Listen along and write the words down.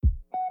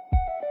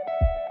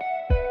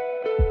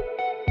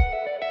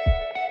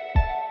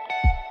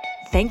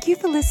Thank you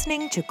for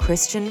listening to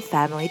Christian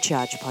Family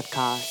Church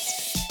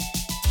Podcast.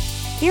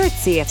 Here at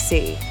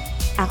CFC,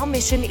 our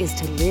mission is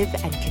to live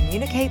and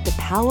communicate the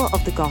power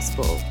of the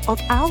gospel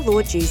of our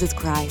Lord Jesus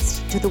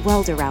Christ to the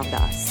world around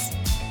us.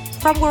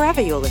 From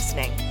wherever you're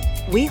listening,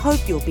 we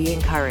hope you'll be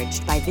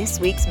encouraged by this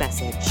week's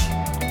message.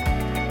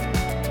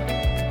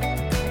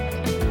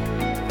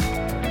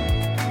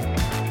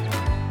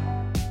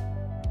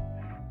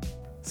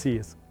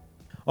 Cheers.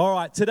 All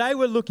right, today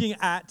we're looking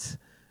at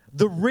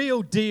the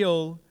real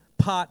deal,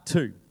 part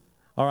 2.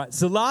 All right,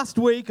 so last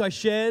week I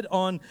shared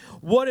on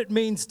what it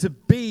means to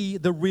be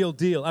the real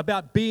deal,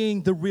 about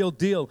being the real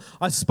deal.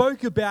 I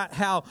spoke about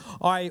how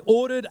I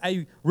ordered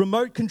a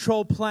remote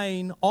control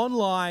plane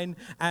online,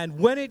 and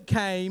when it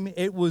came,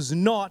 it was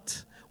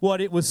not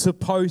what it was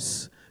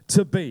supposed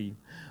to be.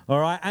 All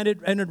right, and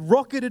it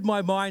rocketed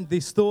my mind,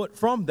 this thought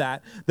from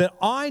that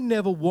I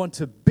never want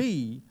to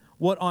be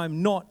what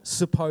I'm not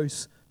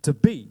supposed to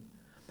be.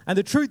 And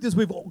the truth is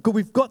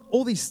we've got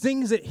all these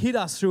things that hit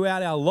us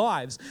throughout our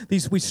lives.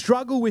 We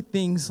struggle with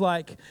things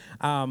like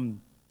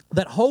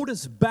that hold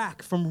us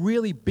back from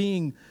really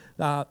being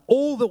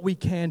all that we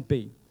can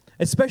be.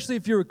 Especially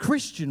if you're a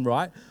Christian,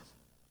 right?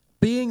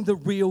 Being the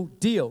real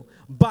deal.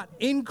 But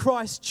in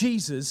Christ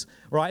Jesus,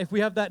 right? If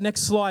we have that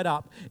next slide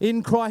up,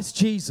 in Christ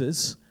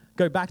Jesus,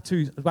 go back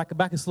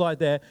a slide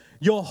there.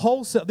 Your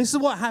whole self. This is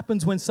what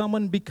happens when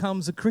someone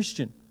becomes a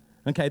Christian.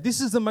 Okay, this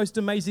is the most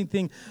amazing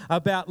thing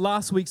about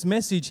last week's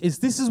message is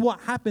this is what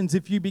happens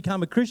if you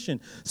become a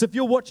Christian. So if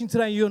you're watching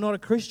today and you're not a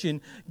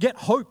Christian, get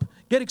hope,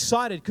 get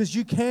excited because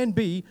you can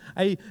be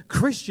a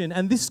Christian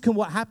and this can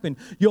what happen.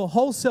 Your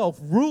whole self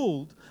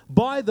ruled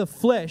by the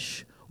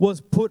flesh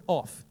was put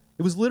off.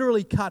 It was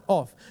literally cut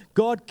off.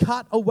 God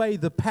cut away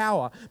the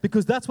power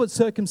because that's what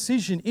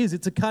circumcision is.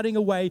 It's a cutting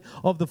away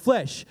of the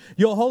flesh.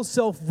 Your whole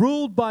self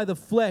ruled by the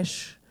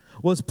flesh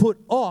was put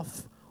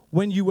off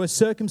when you were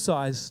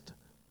circumcised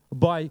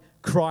by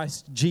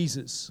Christ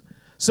Jesus.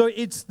 So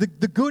it's the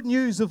good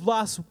news of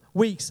last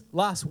week's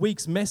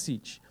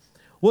message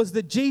was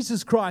that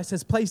Jesus Christ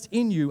has placed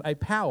in you a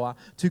power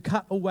to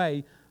cut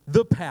away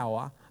the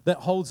power that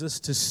holds us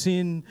to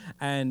sin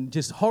and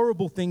just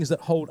horrible things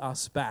that hold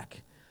us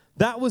back.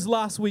 That was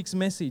last week's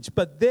message.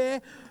 But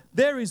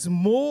there is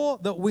more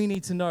that we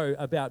need to know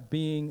about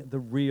being the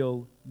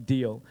real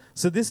deal.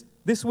 So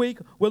this week,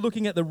 we're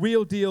looking at the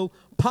real deal,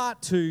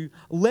 part 2.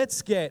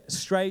 Let's get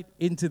straight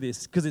into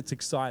this because it's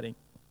exciting.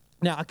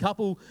 Now, a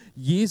couple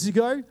years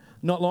ago,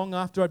 not long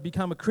after I'd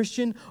become a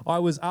Christian, I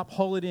was up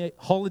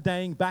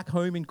holidaying back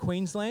home in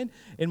Queensland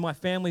in my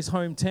family's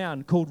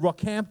hometown called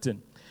Rockhampton.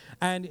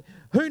 And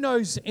who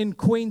knows in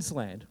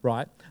Queensland,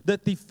 right,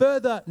 that the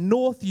further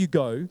north you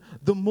go,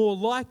 the more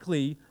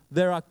likely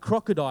there are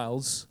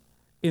crocodiles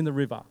in the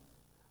river.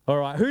 All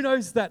right, who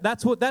knows that?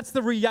 That's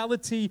the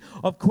reality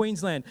of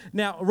Queensland.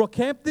 Now,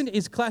 Rockhampton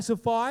is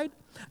classified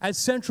as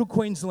Central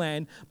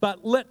Queensland,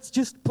 but let's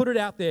just put it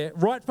out there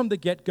right from the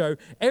get-go.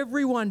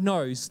 Everyone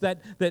knows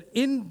that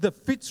in the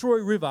Fitzroy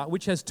River,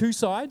 which has two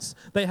sides,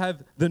 they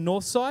have the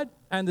north side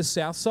and the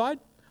south side,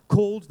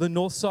 called the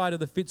north side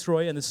of the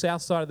Fitzroy and the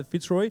south side of the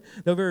Fitzroy.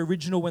 They were very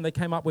original when they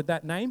came up with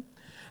that name.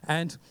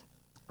 And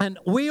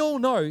we all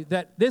know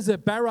that there's a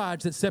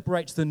barrage that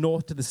separates the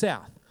north to the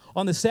south.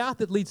 On the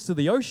south, it leads to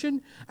the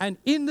ocean, and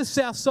in the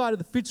south side of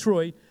the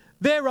Fitzroy,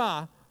 there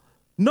are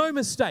no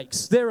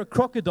mistakes. There are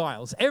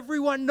crocodiles.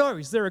 Everyone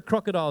knows there are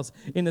crocodiles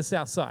in the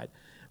south side.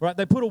 Right?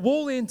 They put a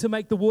wall in to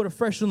make the water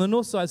fresh on the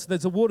north side, so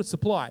there's a water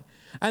supply.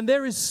 And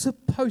there is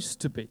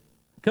supposed to be,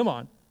 come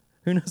on,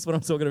 who knows what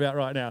I'm talking about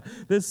right now?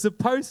 There's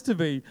supposed to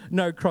be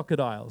no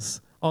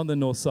crocodiles on the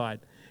north side.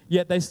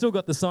 Yet they still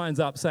got the signs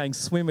up saying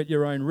swim at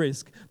your own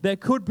risk. There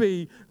could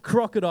be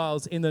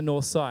crocodiles in the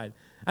north side.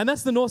 And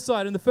that's the north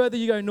side. And the further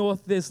you go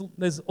north,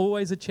 there's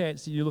always a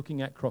chance that you're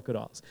looking at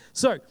crocodiles.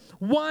 So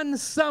one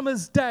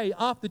summer's day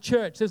after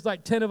church, there's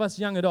like 10 of us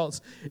young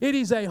adults. It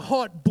is a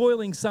hot,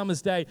 boiling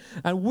summer's day,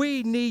 and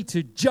we need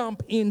to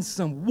jump in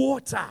some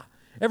water.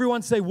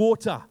 Everyone say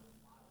water.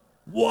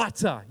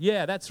 Water.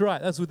 Yeah, that's right.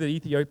 That's with the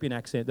Ethiopian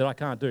accent that I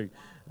can't do.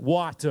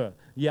 Water.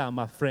 Yeah,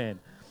 my friend.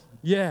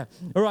 Yeah.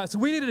 All right. So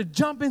we needed to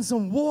jump in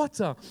some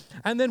water.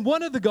 And then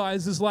one of the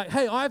guys is like,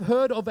 hey, I've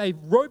heard of a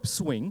rope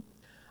swing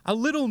a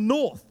little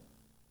north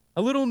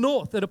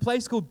at a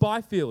place called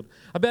Byfield,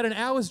 about an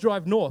hour's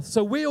drive north.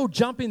 So we all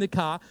jump in the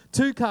car,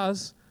 2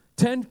 cars,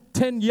 10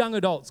 young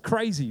adults,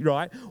 crazy,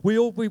 right? We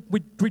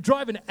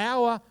drive an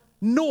hour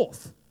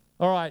north.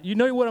 All right. You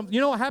know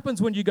what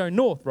happens when you go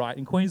north, right,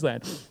 in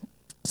Queensland?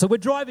 So we're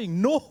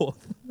driving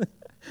north,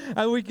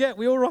 and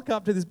we all rock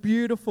up to this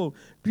beautiful,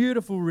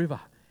 beautiful river.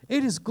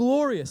 It is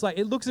glorious. Like,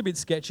 it looks a bit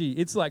sketchy.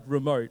 It's like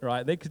remote,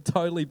 right? There could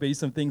totally be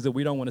some things that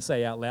we don't want to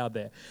say out loud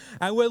there.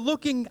 And we're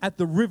looking at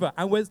the river,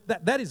 and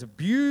that is a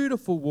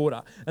beautiful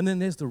water. And then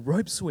there's the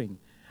rope swing.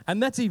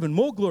 And that's even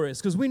more glorious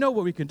because we know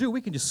what we can do.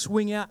 We can just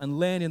swing out and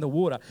land in the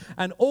water.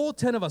 And all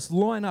 10 of us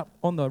line up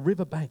on the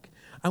river bank,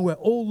 and we're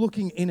all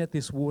looking in at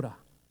this water.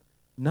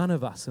 None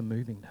of us are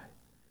moving, though.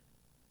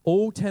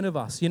 All 10 of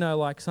us,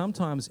 like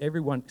sometimes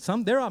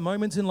there are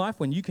moments in life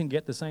when you can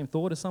get the same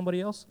thought as somebody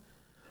else.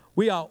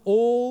 We are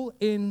all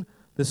in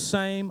the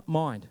same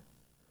mind.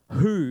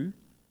 Who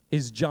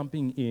is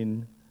jumping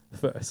in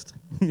first?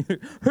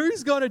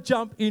 Who's going to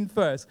jump in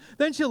first?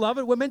 Don't you love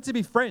it? We're meant to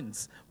be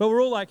friends. But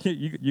we're all like,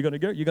 you're going to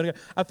go, you're going to go.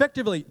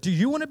 Effectively, do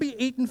you want to be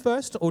eaten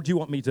first or do you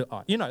want me to?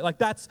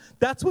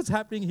 That's what's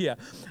happening here.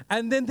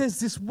 And then there's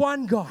this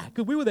one guy,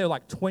 because we were there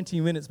like 20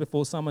 minutes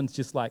before someone's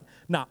just like,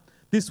 nah,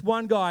 this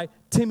one guy,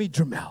 Timmy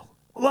Dremel.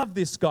 Love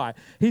this guy.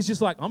 He's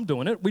just like, I'm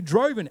doing it. We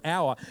drove an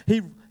hour.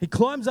 He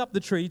climbs up the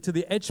tree to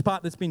the edge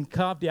part that's been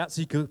carved out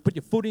so you can put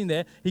your foot in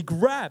there. He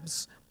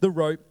grabs the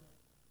rope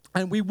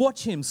and we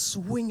watch him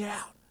swing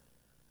out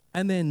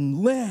and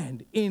then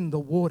land in the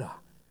water.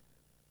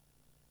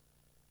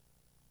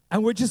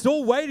 And we're just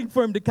all waiting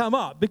for him to come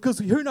up because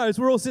who knows,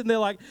 we're all sitting there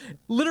like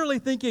literally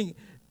thinking,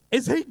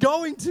 is he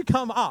going to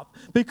come up?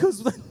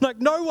 Because like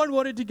no one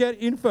wanted to get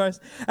in first.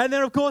 And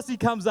then of course he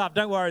comes up.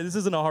 Don't worry, this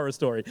isn't a horror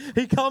story.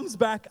 He comes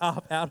back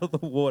up out of the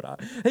water.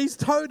 He's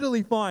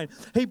totally fine.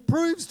 He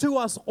proves to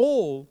us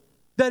all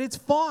that it's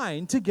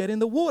fine to get in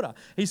the water.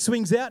 He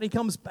swings out, he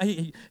comes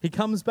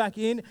back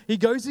in, he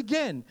goes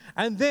again.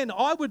 And then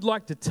I would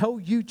like to tell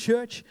you,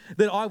 church,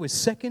 that I was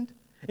second.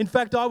 In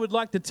fact, I would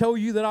like to tell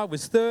you that I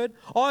was third.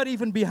 I'd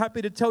even be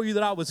happy to tell you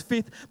that I was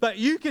fifth. But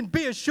you can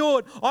be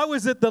assured I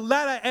was at the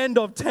latter end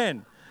of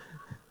 10.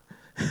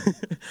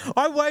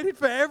 I waited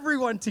for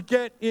everyone to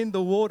get in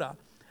the water.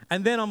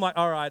 And then I'm like,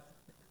 all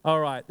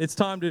right, it's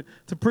time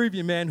to prove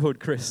your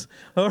manhood, Chris.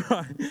 All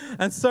right.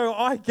 And so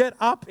I get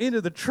up into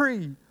the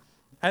tree.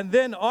 And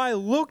then I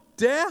look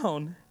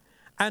down.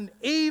 And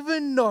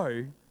even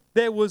though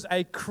there was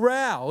a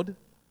crowd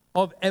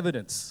of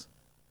evidence,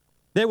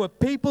 there were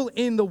people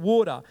in the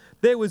water.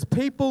 There was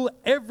people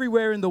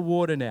everywhere in the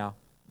water now.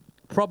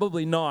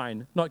 Probably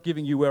 9, not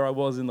giving you where I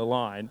was in the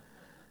line.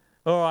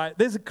 All right,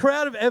 there's a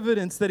crowd of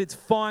evidence that it's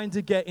fine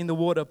to get in the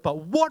water. But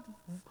what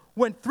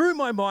went through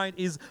my mind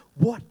is,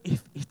 what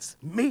if it's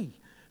me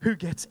who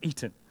gets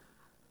eaten?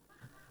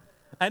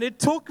 And it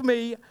took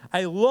me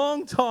a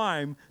long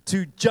time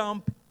to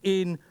jump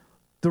in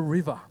the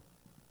river.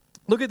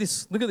 Look at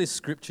this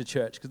scripture,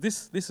 church,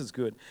 because this is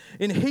good.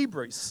 In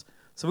Hebrews,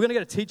 so we're going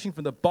to get a teaching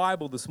from the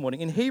Bible this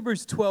morning. In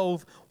Hebrews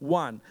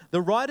 12:1,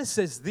 the writer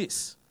says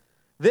this,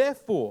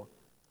 therefore,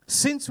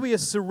 since we are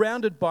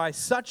surrounded by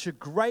such a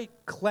great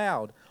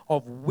cloud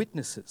of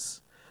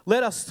witnesses,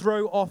 let us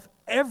throw off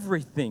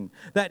everything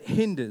that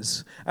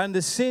hinders and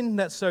the sin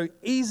that so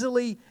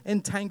easily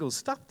entangles,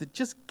 stuff that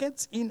just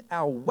gets in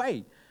our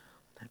way.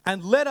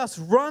 And let us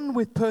run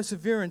with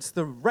perseverance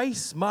the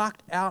race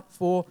marked out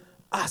for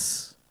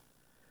us.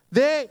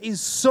 There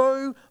is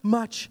so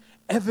much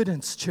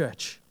evidence,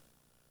 church,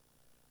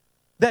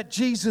 that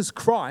Jesus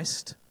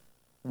Christ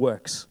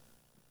works.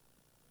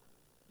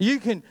 You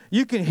can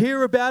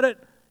hear about it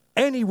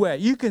anywhere.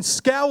 You can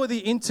scour the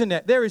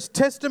internet. There is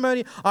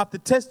testimony after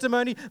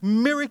testimony,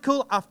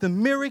 miracle after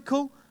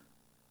miracle,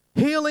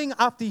 healing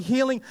after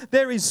healing.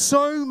 There is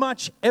so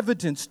much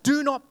evidence.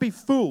 Do not be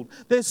fooled.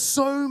 There's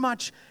so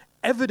much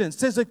evidence.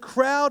 There's a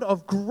crowd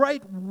of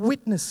great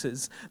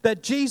witnesses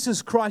that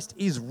Jesus Christ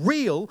is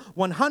real,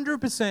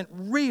 100%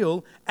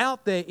 real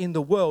out there in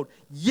the world.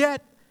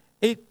 Yet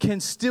it can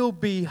still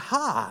be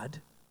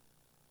hard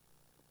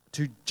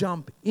to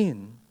jump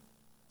in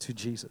to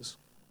Jesus.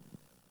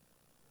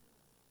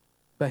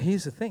 But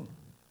here's the thing.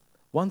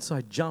 Once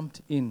I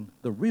jumped in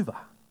the river,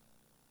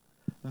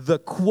 the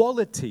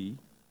quality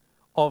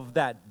of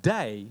that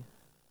day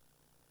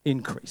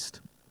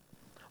increased.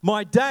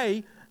 My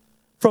day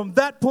from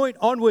that point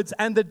onwards,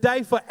 and the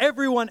day for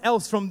everyone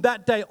else from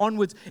that day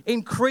onwards,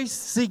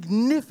 increased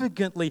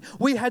significantly.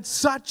 We had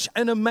such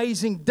an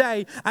amazing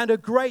day and a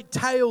great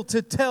tale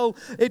to tell.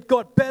 It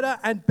got better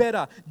and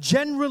better.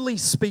 Genuinely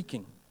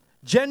speaking,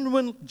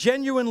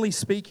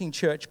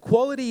 church,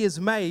 quality is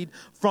made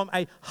from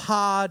a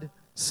hard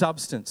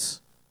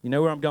substance. You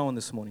know where I'm going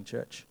this morning,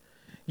 church?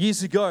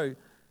 Years ago,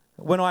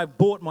 when I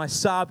bought my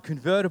Saab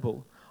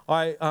convertible,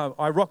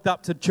 I rocked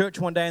up to church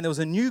one day and there was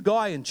a new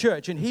guy in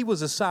church and he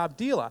was a Saab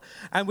dealer.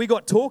 And we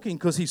got talking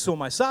because he saw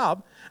my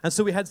Saab. And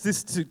so we had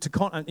this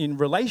in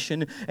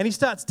relation. And he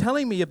starts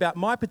telling me about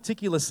my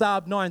particular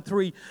Saab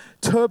 9.3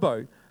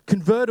 turbo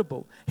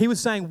convertible. He was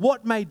saying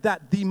what made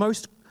that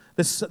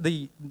just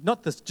the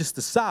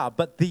Saab,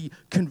 but the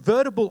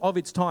convertible of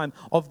its time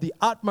of the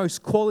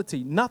utmost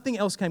quality. Nothing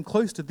else came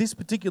close to this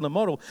particular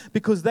model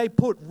because they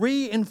put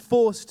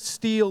reinforced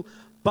steel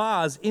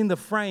bars in the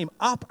frame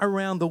up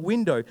around the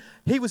window.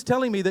 He was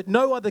telling me that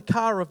no other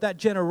car of that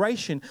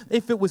generation,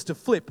 if it was to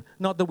flip,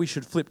 not that we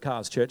should flip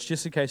cars, church,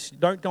 just in case,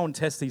 don't go and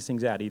test these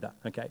things out either,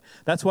 okay?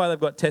 That's why they've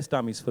got test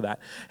dummies for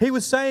that. He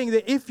was saying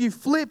that if you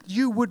flipped,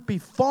 you would be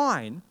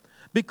fine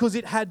because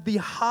it had the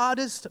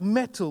hardest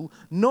metal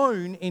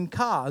known in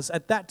cars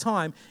at that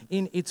time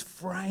in its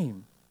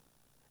frame.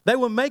 They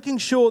were making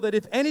sure that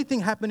if anything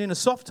happened in a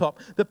soft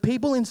top, the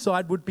people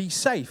inside would be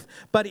safe.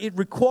 But it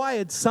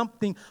required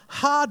something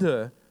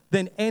harder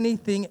than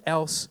anything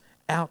else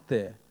out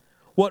there.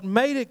 What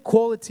made it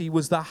quality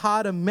was the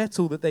harder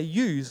metal that they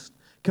used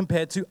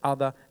compared to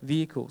other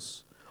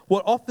vehicles.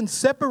 What often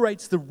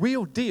separates the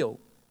real deal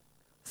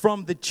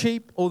from the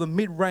cheap or the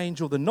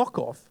mid-range or the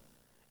knockoff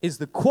is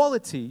the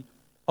quality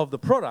of the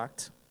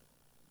product.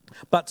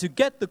 But to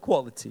get the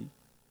quality,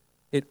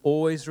 it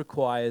always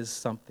requires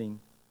something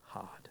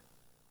hard.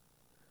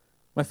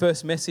 My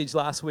first message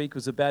last week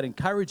was about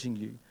encouraging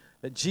you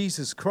that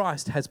Jesus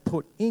Christ has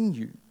put in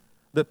you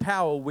the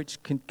power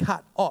which can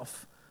cut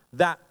off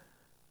that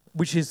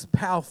which is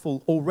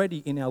powerful already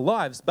in our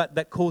lives, but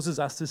that causes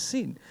us to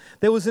sin.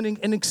 There was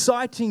an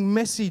exciting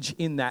message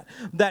in that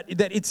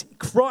it's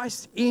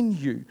Christ in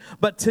you.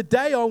 But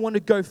today I want to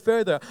go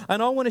further,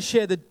 and I want to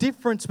share the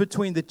difference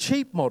between the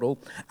cheap model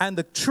and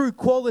the true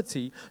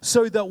quality,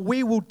 so that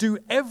we will do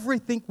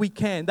everything we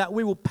can, that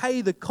we will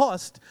pay the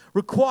cost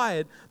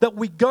required, that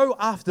we go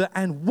after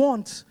and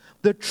want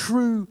the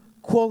true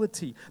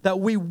quality, that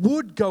we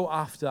would go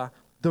after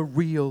the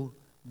real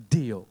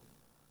deal.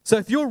 So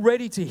if you're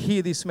ready to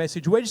hear this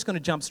message, we're just going to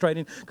jump straight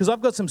in, because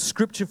I've got some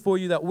scripture for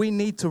you that we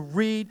need to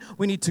read,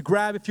 we need to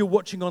grab. If you're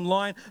watching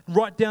online,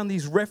 write down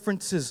these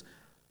references.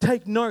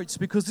 Take notes,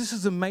 because this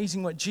is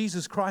amazing what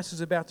Jesus Christ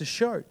is about to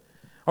show.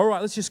 All right,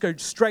 let's just go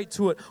straight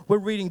to it. We're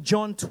reading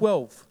John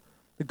 12.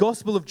 The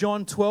Gospel of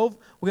John 12,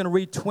 we're going to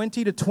read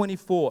 20 to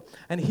 24.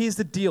 And here's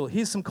the deal.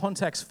 Here's some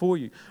context for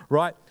you,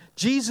 right?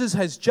 Jesus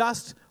has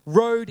just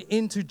rode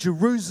into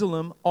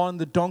Jerusalem on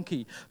the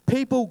donkey.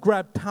 People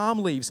grabbed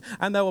palm leaves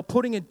and they were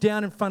putting it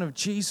down in front of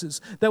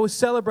Jesus. They were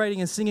celebrating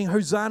and singing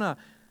Hosanna,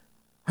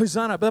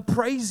 Hosanna. They're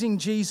praising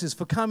Jesus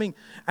for coming.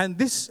 And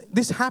this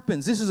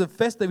happens. This is a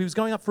festival. He was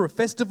going up for a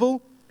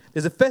festival.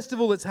 There's a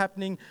festival that's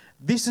happening.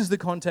 This is the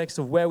context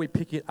of where we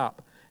pick it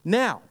up.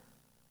 Now,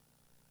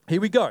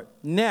 here we go.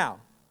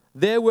 Now,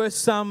 there were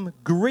some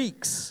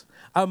Greeks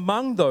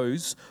among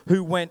those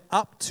who went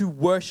up to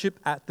worship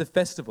at the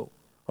festival.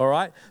 All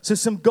right? So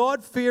some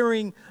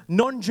God-fearing,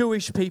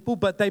 non-Jewish people,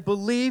 but they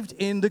believed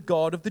in the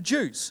God of the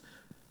Jews.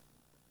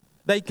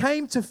 They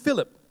came to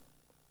Philip.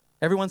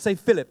 Everyone say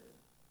Philip.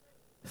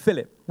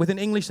 Philip. With an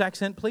English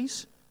accent,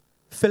 please.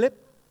 Philip.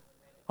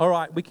 All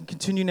right, we can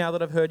continue now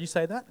that I've heard you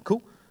say that.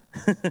 Cool.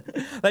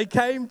 They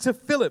came to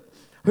Philip,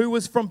 who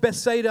was from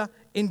Bethsaida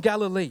in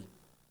Galilee,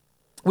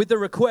 with the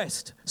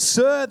request,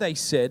 "Sir," they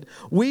said,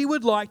 "we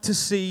would like to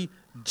see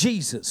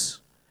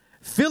Jesus."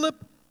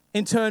 Philip,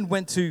 in turn,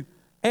 went to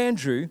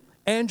Andrew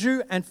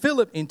and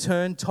Philip in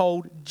turn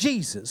told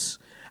Jesus.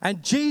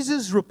 And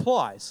Jesus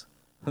replies,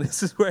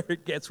 this is where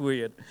it gets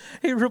weird.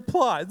 He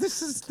replies,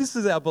 this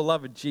is our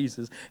beloved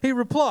Jesus. He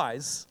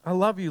replies, "I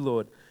love you,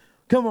 Lord.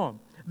 Come on.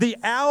 The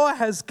hour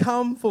has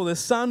come for the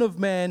Son of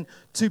Man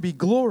to be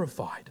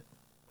glorified.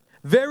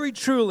 Very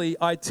truly,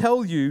 I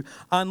tell you,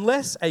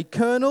 unless a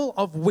kernel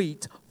of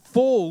wheat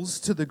falls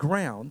to the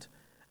ground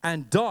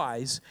and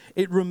dies,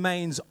 it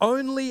remains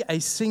only a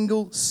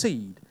single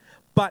seed.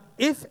 But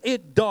if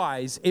it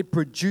dies, it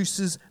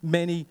produces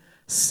many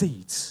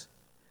seeds."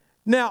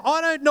 Now, I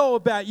don't know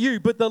about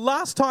you, but the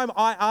last time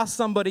I asked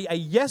somebody a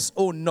yes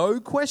or no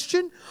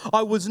question,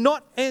 I was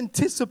not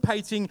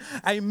anticipating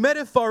a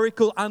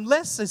metaphorical,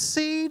 unless a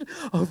seed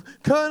of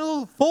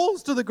kernel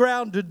falls to the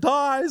ground and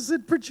dies,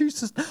 it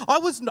produces.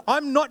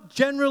 I'm not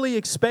generally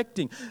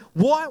expecting.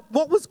 What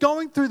was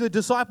going through the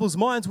disciples'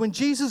 minds when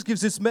Jesus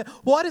gives this?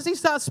 Why does he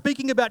start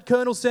speaking about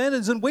kernel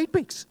sanders and wheat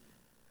picks?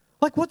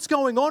 Like, what's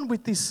going on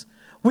with this?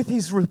 With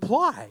his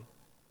reply.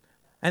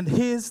 And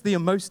here's the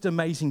most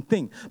amazing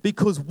thing,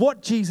 because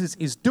what Jesus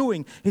is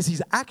doing is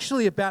he's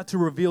actually about to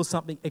reveal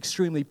something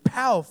extremely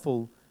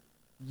powerful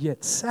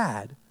yet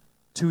sad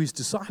to his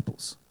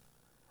disciples.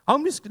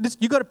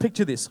 You got to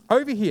picture this.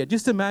 Over here,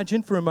 just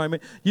imagine for a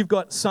moment, you've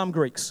got some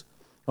Greeks,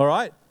 all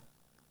right?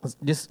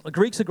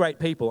 Greeks are great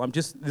people. I'm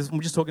just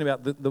talking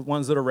about the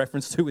ones that are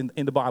referenced to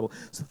in the Bible.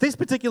 So this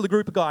particular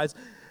group of guys,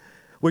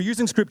 we're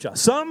using scripture.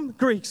 Some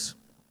Greeks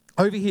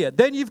over here.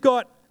 Then you've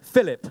got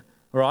Philip,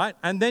 right?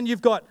 And then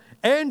you've got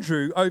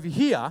Andrew over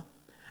here,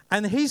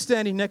 and he's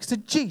standing next to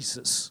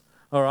Jesus,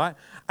 all right?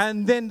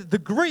 And then the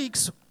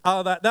Greeks,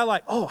 they're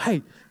like, "Oh,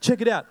 hey,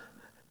 check it out.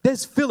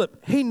 There's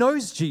Philip. He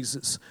knows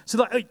Jesus." So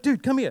they're like, "Hey,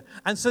 dude, come here."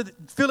 And so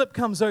Philip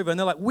comes over, and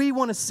they're like, "We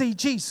want to see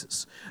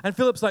Jesus." And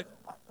Philip's like,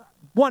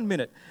 1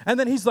 minute. And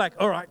then he's like,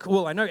 "All right,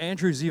 cool. I know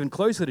Andrew's even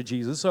closer to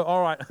Jesus. So,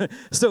 all right.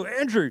 So,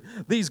 Andrew,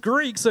 these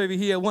Greeks over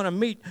here want to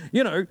meet,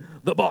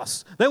 the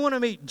boss. They want to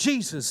meet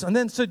Jesus." And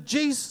then, so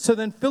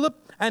then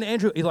Philip and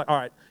Andrew, he's like, "All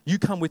right, you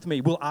come with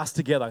me. We'll ask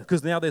together."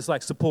 Because now there's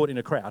like support in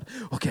a crowd.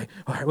 Okay,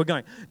 all right, we're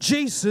going.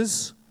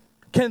 "Jesus,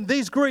 can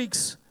these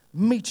Greeks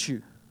meet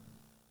you?"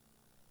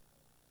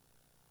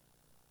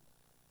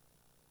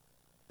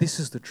 This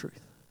is the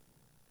truth.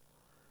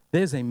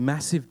 There's a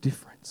massive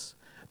difference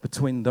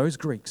between those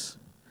Greeks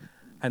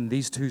and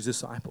these two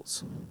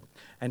disciples.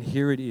 And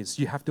here it is.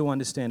 You have to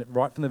understand it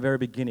right from the very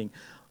beginning.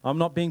 I'm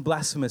not being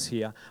blasphemous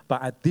here,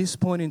 but at this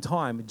point in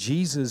time,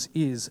 Jesus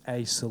is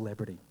a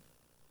celebrity.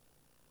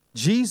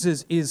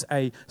 Jesus is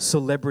a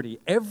celebrity.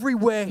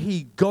 Everywhere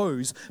he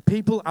goes,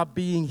 people are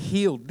being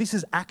healed. This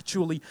is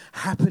actually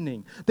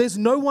happening. There's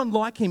no one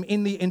like him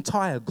in the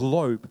entire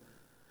globe.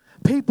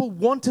 People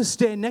want to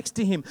stand next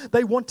to him.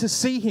 They want to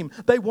see him.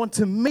 They want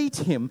to meet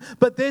him.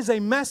 But there's a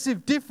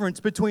massive difference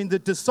between the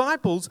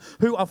disciples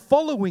who are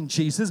following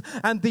Jesus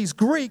and these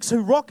Greeks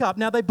who rock up.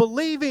 Now, they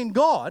believe in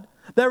God.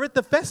 They're at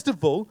the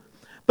festival,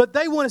 but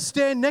they want to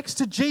stand next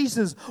to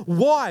Jesus.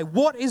 Why?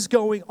 What is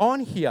going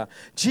on here?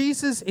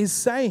 Jesus is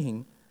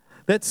saying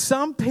that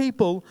some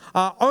people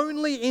are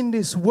only in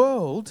this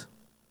world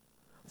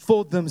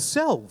for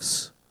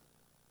themselves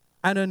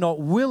and are not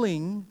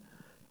willing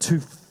to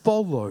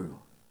follow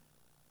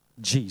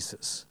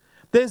Jesus.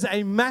 There's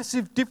a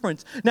massive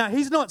difference. Now,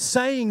 he's not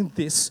saying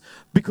this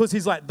because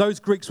he's like, those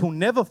Greeks will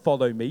never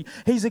follow me.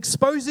 He's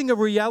exposing a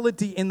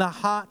reality in the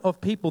heart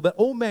of people that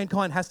all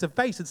mankind has to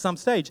face at some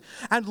stage.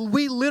 And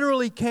we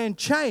literally can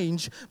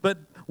change, but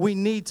we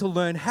need to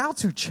learn how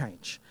to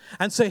change.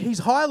 And so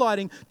he's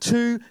highlighting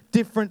two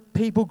different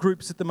people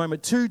groups at the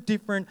moment, two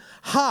different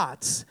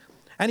hearts.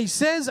 And he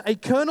says a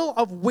kernel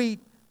of wheat,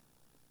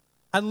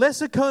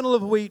 unless a kernel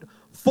of wheat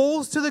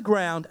falls to the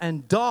ground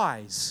and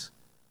dies,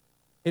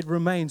 it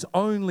remains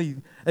only,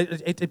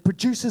 it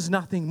produces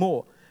nothing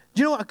more.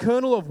 Do you know what a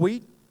kernel of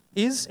wheat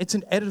is? It's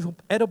an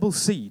edible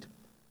seed.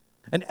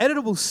 An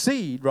edible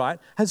seed, right,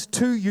 has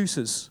two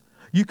uses.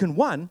 You can,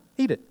 one,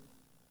 eat it.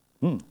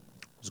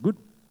 It's good.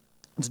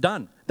 It's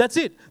done. That's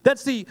it.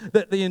 That's the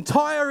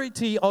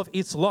entirety of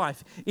its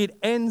life. It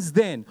ends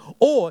then.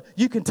 Or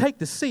you can take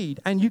the seed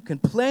and you can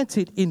plant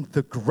it in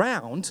the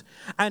ground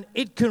and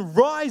it can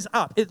rise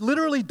up. It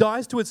literally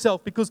dies to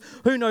itself because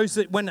who knows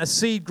that when a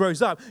seed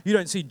grows up, you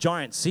don't see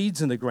giant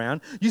seeds in the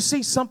ground. You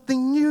see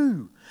something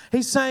new.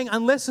 He's saying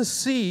unless a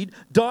seed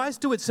dies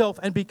to itself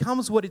and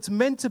becomes what it's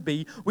meant to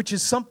be, which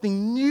is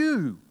something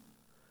new,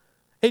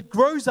 it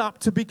grows up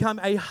to become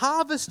a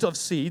harvest of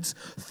seeds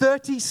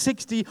 30,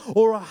 60,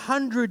 or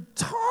 100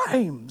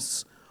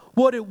 times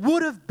what it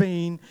would have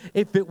been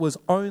if it was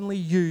only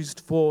used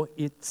for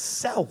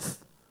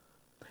itself.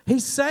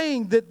 He's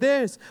saying that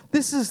this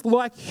is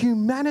like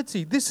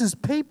humanity. This is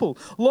people.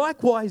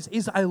 Likewise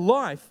is a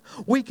life.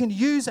 We can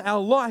use our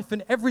life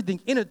and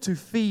everything in it to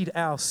feed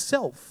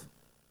ourselves.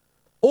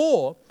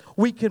 Or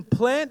we can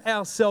plant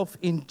ourselves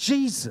in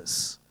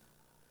Jesus.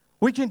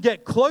 We can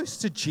get close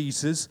to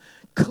Jesus,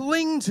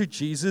 cling to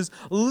Jesus,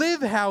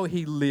 live how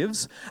he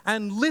lives,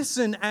 and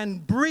listen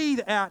and breathe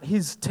out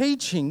his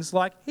teachings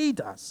like he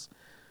does.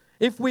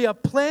 If we are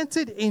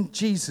planted in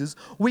Jesus,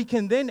 we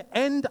can then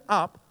end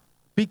up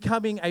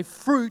becoming a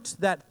fruit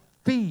that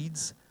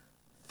feeds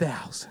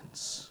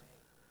thousands.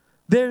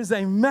 There is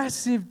a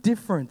massive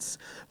difference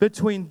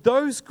between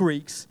those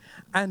Greeks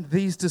and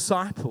these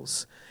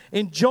disciples.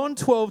 In John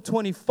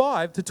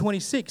 12:25 to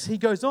 26, he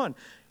goes on.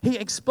 He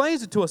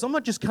explains it to us. I'm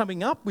not just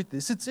coming up with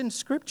this. It's in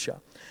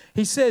Scripture.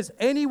 He says,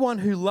 anyone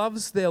who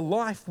loves their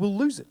life will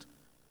lose it.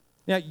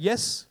 Now,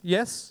 yes,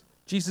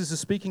 Jesus is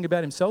speaking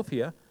about himself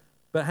here,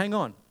 but hang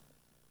on.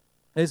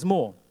 There's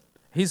more.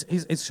 He's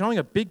showing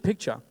a big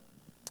picture.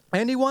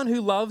 Anyone who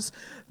loves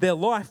their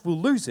life will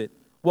lose it,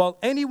 while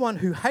anyone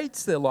who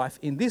hates their life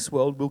in this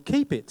world will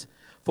keep it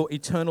for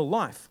eternal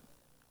life.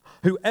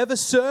 Whoever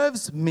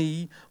serves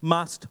me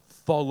must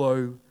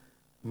follow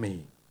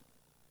me.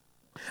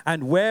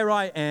 And where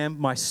I am,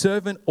 my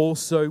servant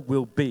also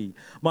will be.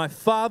 My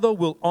Father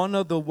will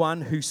honor the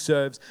one who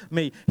serves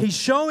me. He's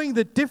showing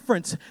the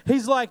difference.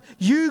 He's like,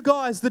 you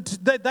guys,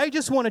 they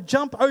just want to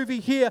jump over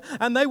here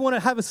and they want to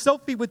have a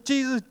selfie with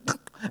Jesus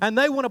and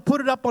they want to put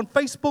it up on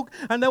Facebook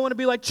and they want to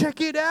be like, check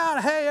it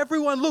out. Hey,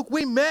 everyone, look,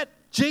 we met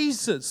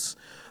Jesus.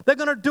 They're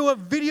going to do a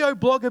video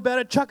blog about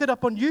it, chuck it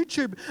up on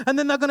YouTube, and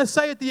then they're going to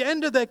say at the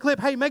end of their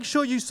clip, hey, make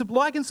sure you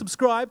like and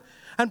subscribe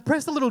and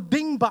press the little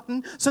ding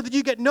button so that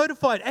you get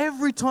notified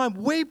every time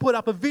we put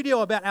up a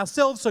video about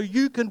ourselves so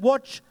you can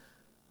watch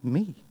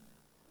me.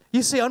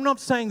 You see, I'm not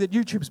saying that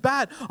YouTube's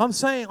bad. I'm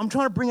saying I'm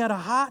trying to bring out a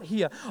heart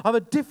here of a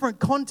different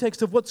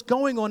context of what's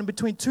going on in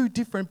between two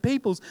different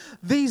peoples.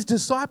 These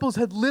disciples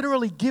had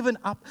literally given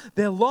up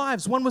their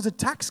lives. One was a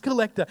tax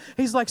collector.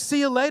 He's like,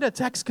 see you later,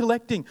 tax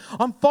collecting.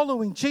 I'm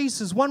following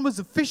Jesus. One was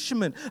a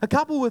fisherman. A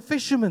couple were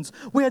fishermen.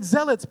 We had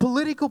zealots,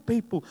 political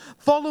people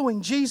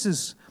following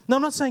Jesus. Now,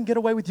 I'm not saying get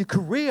away with your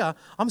career.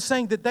 I'm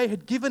saying that they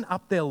had given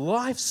up their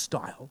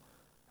lifestyle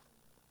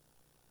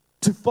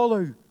to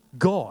follow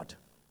God,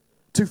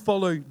 to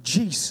follow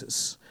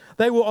Jesus.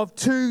 They were of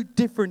two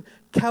different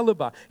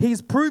caliber.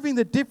 He's proving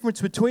the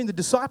difference between the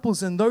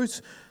disciples and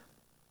those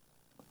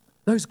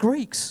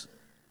Greeks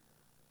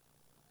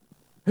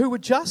who were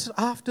just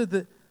after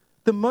the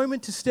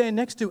moment to stand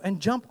next to and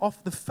jump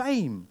off the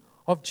fame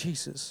of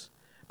Jesus.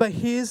 But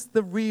here's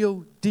the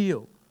real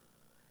deal.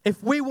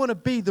 If we want to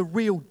be the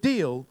real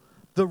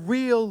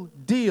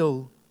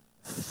deal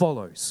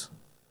follows.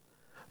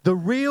 The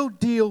real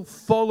deal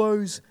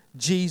follows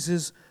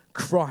Jesus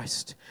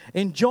Christ.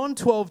 In John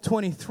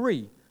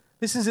 12:23,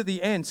 this is at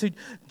the end. So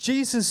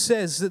Jesus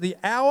says that the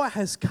hour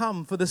has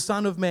come for the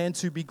Son of Man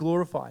to be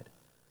glorified.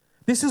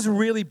 This is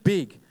really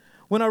big.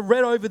 When I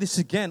read over this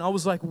again, I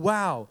was like,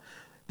 wow,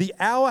 the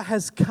hour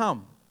has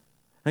come.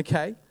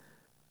 Okay?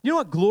 You know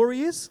what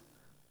glory is?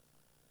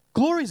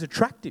 Glory is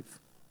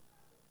attractive.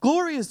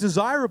 Glory is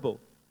desirable.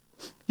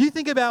 You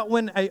think about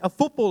when a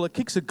footballer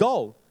kicks a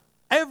goal.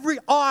 Every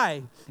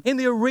eye in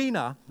the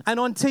arena and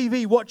on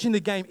TV watching the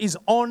game is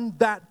on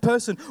that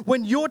person.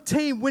 When your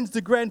team wins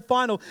the grand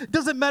final, it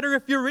doesn't matter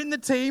if you're in the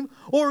team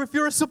or if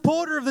you're a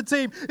supporter of the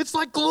team. It's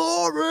like,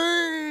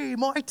 glory,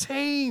 my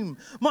team.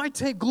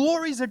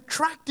 Glory is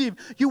attractive.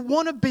 You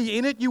want to be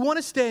in it. You want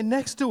to stand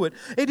next to it.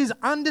 It is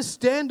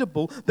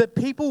understandable that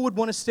people would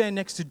want to stand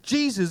next to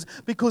Jesus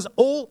because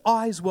all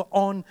eyes were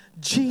on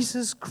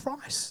Jesus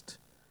Christ.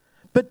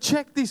 But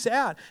check this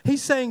out.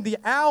 He's saying the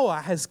hour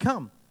has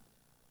come.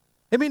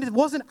 I mean, it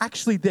wasn't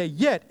actually there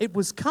yet. It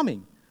was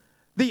coming.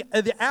 The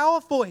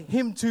hour for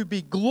him to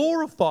be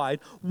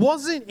glorified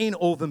wasn't in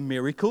all the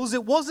miracles.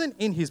 It wasn't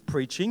in his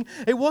preaching.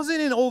 It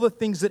wasn't in all the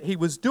things that he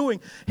was doing.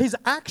 His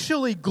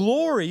actually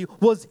glory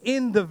was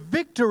in the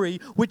victory,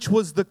 which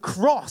was the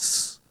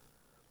cross.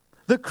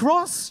 The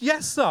cross,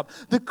 yes, up.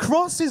 The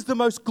cross is the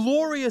most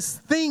glorious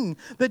thing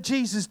that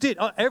Jesus did.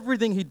 Oh,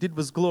 everything he did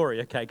was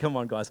glory. Okay, come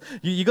on, guys.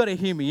 You got to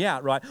hear me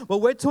out, right?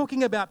 Well, we're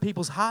talking about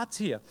people's hearts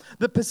here.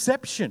 The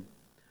perception.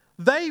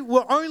 They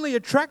were only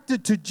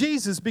attracted to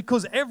Jesus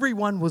because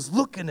everyone was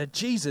looking at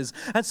Jesus.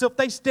 And so if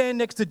they stand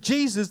next to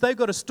Jesus, they've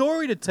got a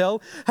story to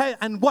tell. Hey,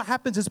 and what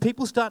happens is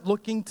people start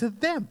looking to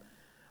them.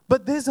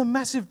 But there's a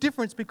massive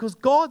difference because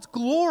God's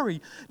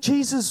glory,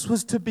 Jesus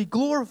was to be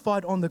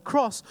glorified on the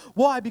cross.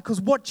 Why? Because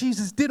what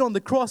Jesus did on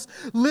the cross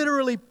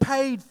literally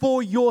paid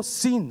for your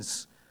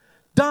sins.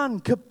 Done,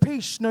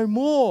 capiche, no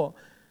more.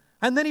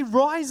 And then he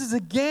rises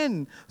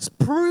again,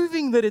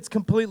 proving that it's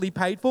completely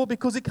paid for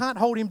because it can't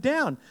hold him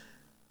down.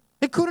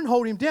 It couldn't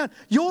hold him down.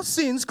 Your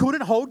sins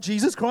couldn't hold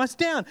Jesus Christ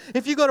down.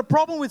 If you've got a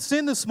problem with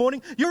sin this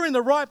morning, you're in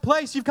the right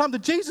place. You've come to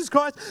Jesus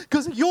Christ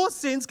because your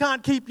sins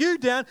can't keep you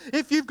down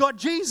if you've got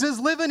Jesus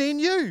living in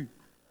you.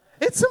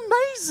 It's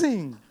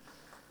amazing.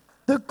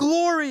 The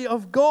glory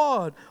of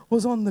God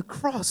was on the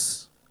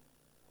cross.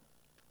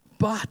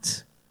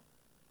 But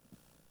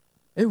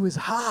it was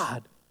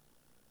hard.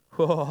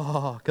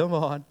 Oh, come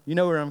on. You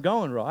know where I'm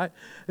going, right?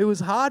 It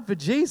was hard for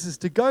Jesus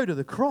to go to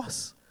the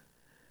cross.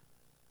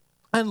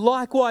 And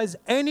likewise,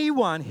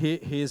 anyone, here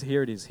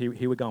it is, here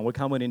we're going, we're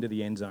coming into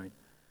the end zone.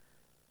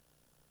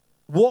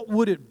 What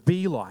would it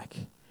be like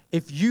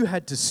if you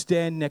had to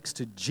stand next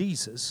to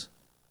Jesus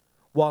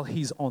while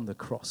he's on the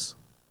cross?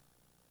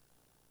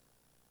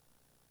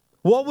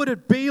 What would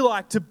it be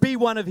like to be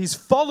one of his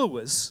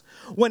followers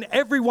when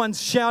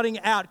everyone's shouting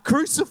out,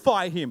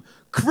 crucify him,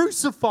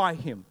 crucify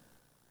him?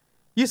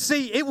 You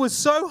see, it was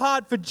so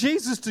hard for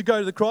Jesus to go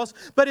to the cross,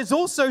 but it's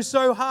also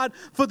so hard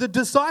for the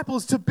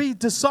disciples, to be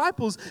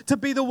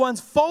the ones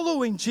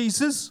following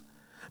Jesus.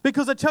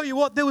 Because I tell you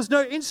what, there was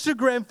no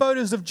Instagram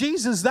photos of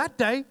Jesus that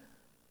day.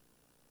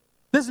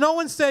 There's no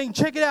one saying,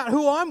 check it out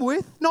who I'm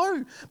with.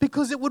 No,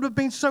 because it would have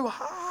been so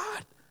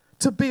hard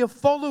to be a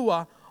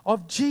follower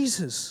of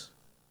Jesus.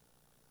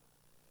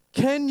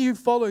 Can you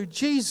follow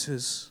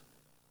Jesus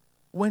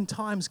when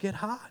times get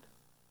hard?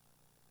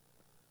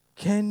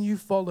 Can you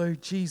follow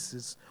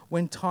Jesus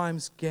when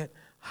times get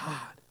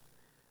hard?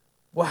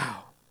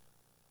 Wow.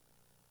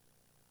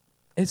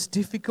 It's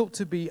difficult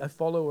to be a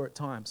follower at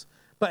times.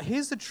 But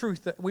here's the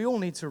truth that we all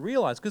need to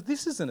realize, because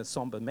this isn't a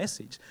somber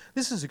message.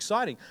 This is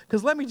exciting.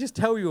 Because let me just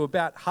tell you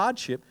about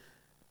hardship.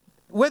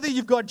 Whether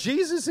you've got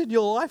Jesus in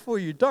your life or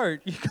you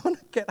don't, you're going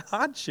to get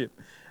hardship.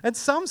 At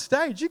some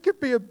stage, you could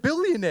be a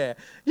billionaire.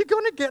 You're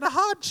going to get a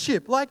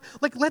hardship. Like,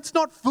 let's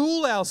not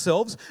fool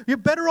ourselves. You're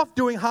better off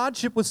doing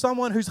hardship with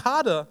someone who's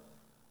harder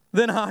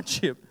than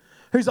hardship,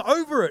 who's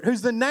over it,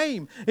 who's the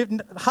name. If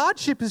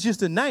hardship is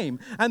just a name,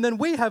 and then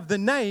we have the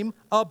name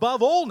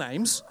above all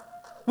names,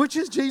 which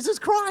is Jesus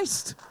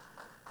Christ.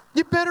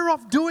 You're better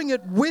off doing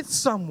it with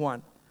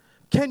someone.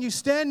 Can you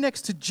stand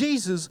next to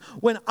Jesus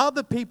when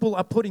other people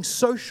are putting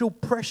social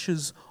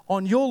pressures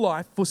on your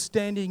life for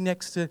standing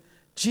next to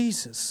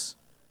Jesus?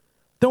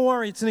 Don't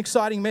worry, it's an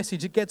exciting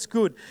message. It gets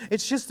good.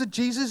 It's just that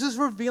Jesus is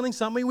revealing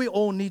something we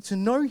all need to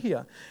know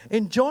here.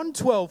 In John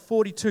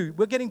 12:42,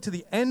 we're getting to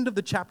the end of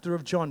the chapter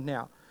of John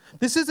now.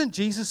 This isn't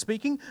Jesus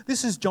speaking,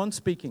 this is John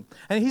speaking.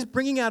 And he's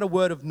bringing out a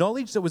word of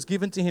knowledge that was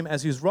given to him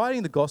as he was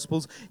writing the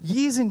Gospels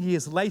years and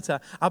years later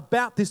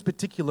about this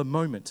particular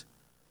moment.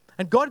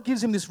 And God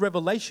gives him this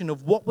revelation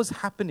of what was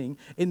happening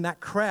in that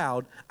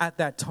crowd at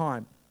that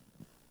time.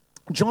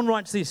 John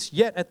writes this,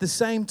 yet at the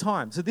same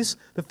time, so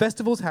the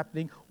festival's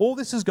happening, all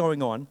this is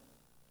going on,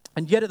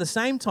 and yet at the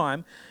same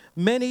time,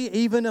 many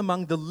even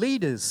among the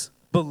leaders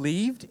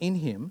believed in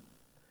him,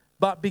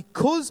 but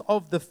because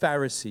of the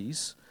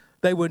Pharisees,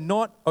 they were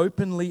not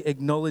openly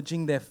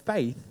acknowledging their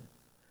faith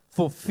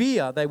for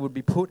fear they would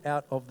be put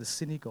out of the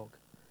synagogue.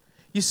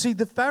 You see,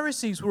 the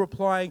Pharisees were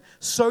applying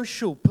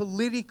social,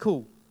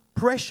 political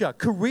pressure,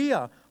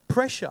 career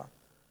pressure.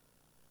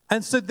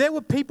 And so there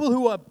were people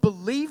who were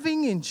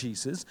believing in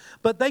Jesus,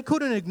 but they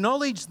couldn't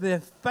acknowledge their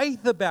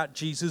faith about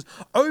Jesus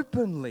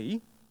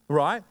openly,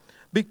 right?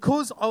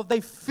 Because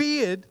they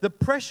feared the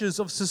pressures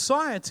of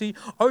society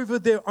over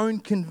their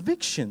own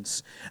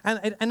convictions.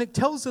 And it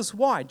tells us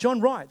why.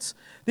 John writes,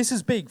 this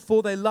is big,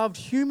 for they loved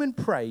human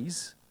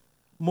praise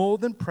more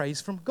than praise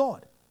from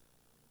God.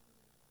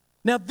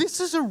 Now, this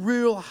is a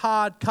real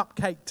hard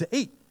cupcake to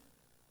eat,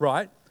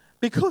 right?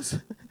 Because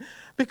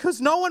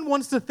no one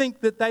wants to think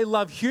that they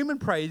love human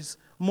praise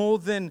more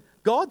than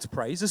God's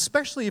praise,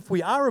 especially if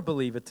we are a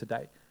believer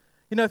today.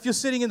 You know, if you're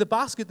sitting in the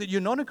basket that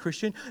you're not a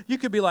Christian, you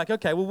could be like,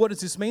 okay, well, what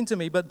does this mean to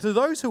me? But to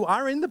those who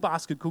are in the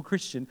basket called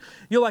Christian,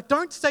 you're like,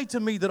 don't say to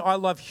me that I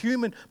love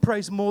human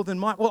praise more than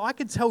mine. Well, I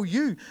can tell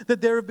you that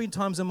there have been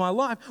times in my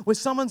life where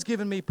someone's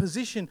given me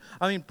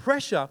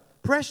pressure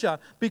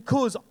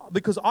because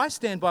I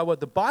stand by what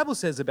the Bible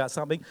says about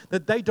something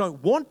that they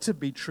don't want to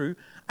be true.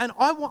 And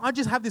I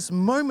just have this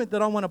moment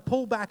that I want to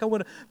pull back. I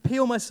want to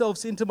peel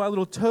myself into my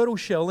little turtle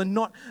shell and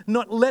not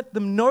let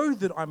them know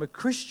that I'm a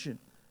Christian.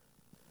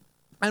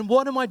 And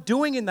what am I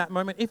doing in that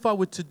moment? If I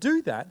were to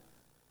do that,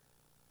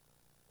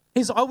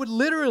 is I would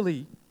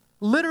literally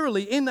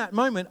in that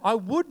moment,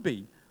 I'd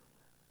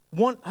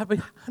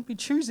be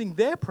choosing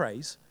their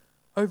praise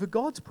over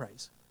God's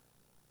praise.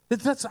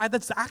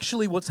 That's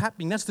actually what's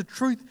happening. That's the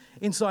truth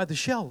inside the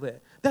shell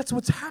there. That's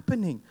what's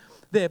happening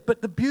there.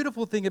 But the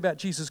beautiful thing about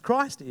Jesus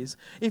Christ is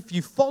if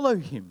you follow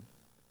him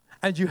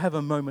and you have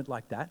a moment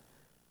like that,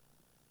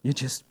 you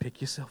just pick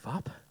yourself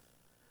up.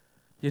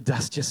 You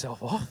dust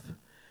yourself off.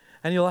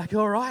 And you're like,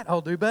 all right,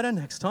 I'll do better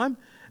next time.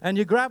 And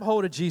you grab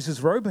hold of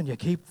Jesus' robe and you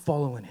keep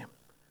following him.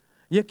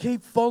 You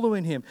keep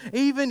following him.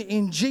 Even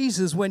in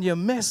Jesus, when you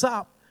mess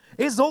up,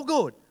 it's all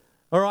good.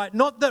 All right?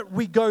 Not that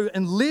we go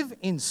and live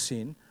in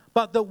sin,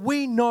 but that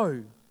we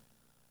know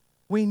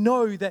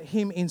that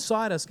him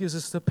inside us gives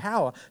us the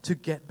power to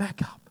get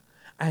back up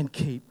and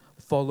keep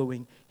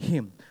following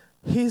him.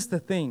 Here's the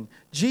thing.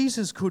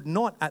 Jesus could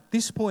not, at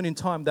this point in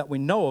time that we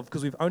know of,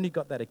 because we've only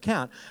got that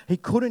account, he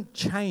couldn't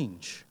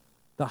change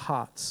the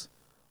hearts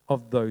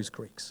of those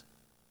Greeks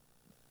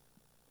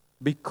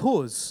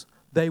because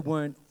they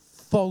weren't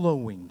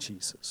following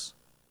Jesus.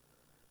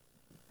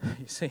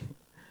 You see,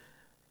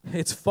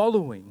 it's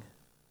following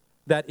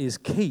that is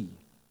key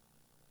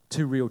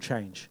to real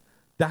change.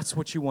 That's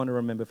what you want to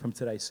remember from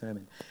today's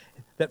sermon.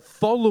 That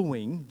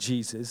following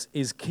Jesus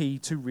is key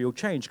to real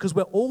change because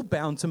we're all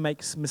bound to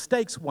make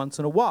mistakes once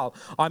in a while.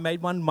 I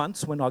made one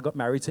once when I got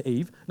married to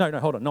Eve.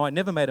 Hold on. No, I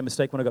never made a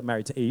mistake when I got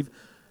married to Eve.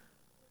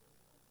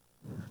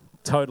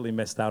 Totally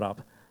messed that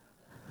up.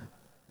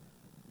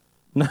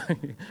 No,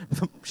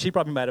 she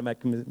probably made a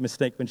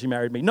mistake when she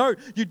married me. No,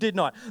 you did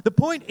not. The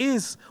point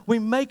is we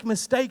make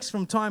mistakes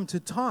from time to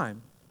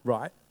time,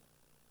 right?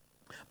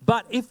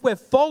 But if we're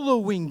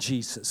following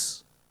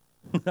Jesus,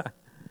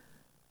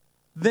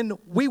 then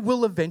we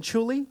will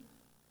eventually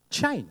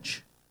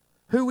change.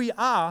 Who we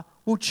are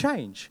will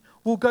change.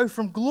 We'll go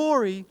from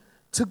glory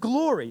to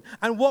glory.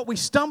 And what we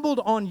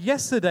stumbled on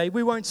yesterday,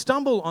 we won't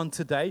stumble on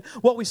today.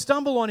 What we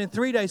stumble on in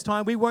 3 days'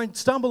 time, we won't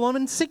stumble on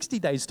in 60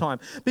 days' time.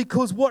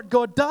 Because what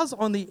God does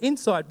on the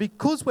inside,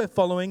 because we're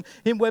following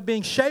him, we're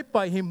being shaped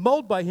by him,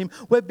 molded by him,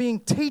 we're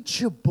being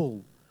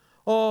teachable.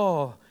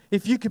 Oh,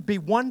 if you could be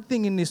one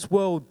thing in this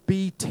world,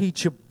 be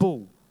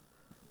teachable.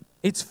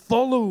 It's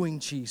following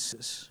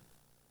Jesus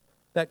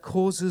that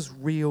causes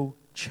real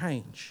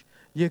change.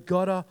 You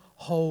gotta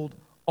hold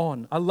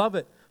on. I love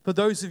it. For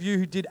those of you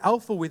who did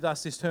Alpha with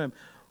us this term,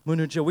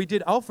 Munuja, we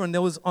did Alpha, and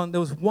there was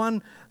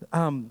one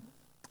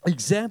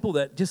example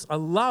that just I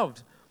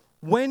loved.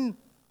 When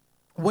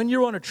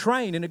you're on a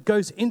train and it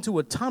goes into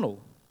a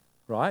tunnel,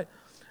 right?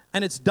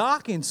 And it's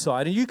dark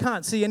inside and you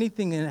can't see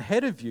anything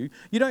ahead of you,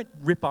 you don't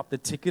rip up the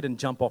ticket and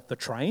jump off the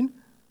train.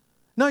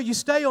 No, you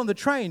stay on the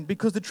train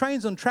because the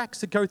train's on tracks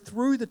that go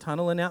through the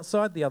tunnel and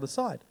outside the other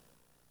side.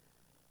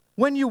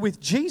 When you're with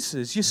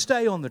Jesus, you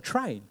stay on the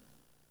train.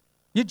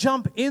 You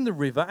jump in the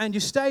river and you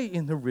stay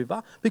in the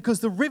river because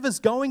the river's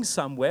going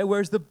somewhere,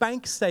 whereas the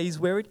bank stays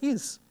where it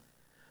is.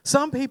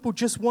 Some people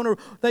just want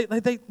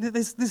to,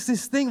 there's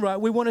this thing, right?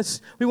 We want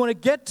to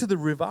get to the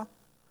river.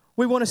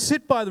 We want to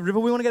sit by the river.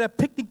 We want to get our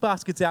picnic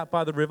baskets out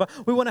by the river.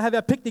 We want to have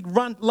our picnic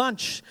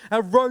lunch,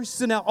 our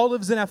roasts and our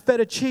olives and our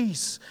feta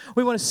cheese.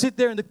 We want to sit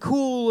there in the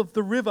cool of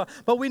the river,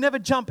 but we never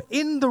jump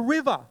in the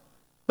river.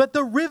 But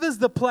the river's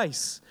the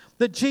place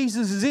that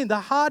Jesus is in. The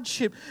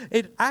hardship,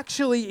 it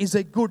actually is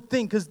a good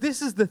thing because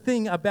this is the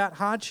thing about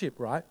hardship,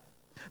 right?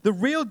 The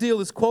real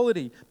deal is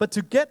quality, but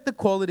to get the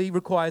quality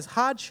requires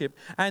hardship,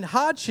 and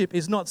hardship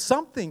is not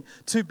something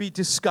to be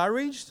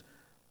discouraged,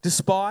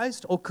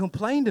 despised, or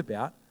complained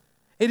about.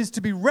 It is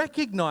to be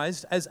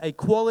recognized as a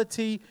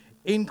quality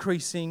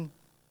increasing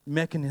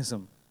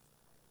mechanism.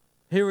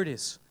 Here it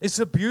is. It's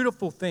a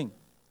beautiful thing.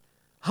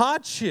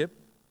 Hardship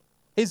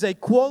is a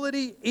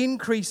quality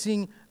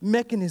increasing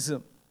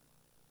mechanism.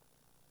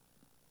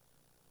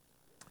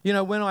 You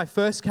know, when I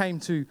first came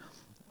to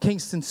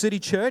Kingston City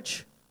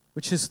Church,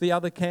 which is the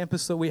other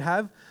campus that we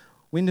have,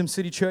 Wyndham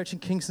City Church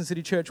and Kingston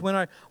City Church, when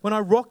I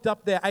rocked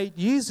up there 8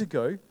 years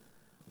ago,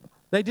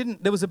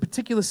 there was a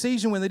particular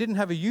season when they didn't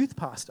have a youth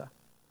pastor.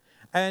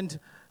 And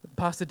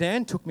Pastor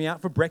Dan took me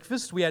out for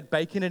breakfast. We had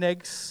bacon and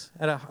eggs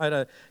at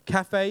a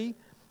cafe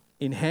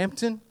in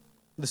Hampton.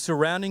 The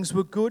surroundings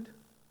were good.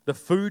 The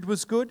food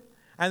was good.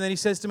 And then he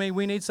says to me,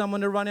 we need someone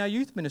to run our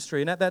youth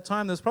ministry. And at that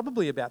time, there was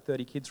probably about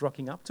 30 kids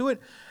rocking up to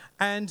it.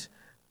 And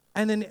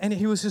And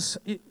he was just,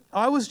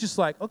 I was just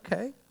like,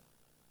 okay,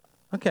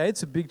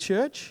 it's a big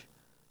church.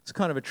 It's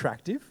kind of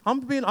attractive.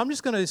 I'm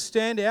just going to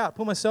stand out,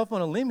 put myself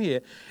on a limb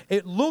here.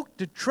 It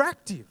looked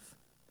attractive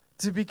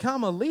to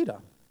become a leader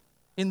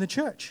in the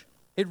church.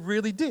 It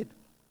really did.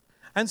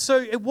 And so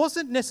it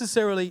wasn't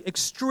necessarily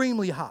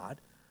extremely hard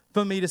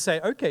for me to say,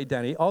 okay,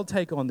 Danny, I'll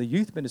take on the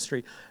youth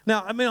ministry.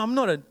 Now, I mean, I'm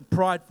not a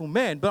prideful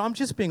man, but I'm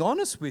just being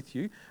honest with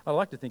you. I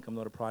like to think I'm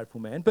not a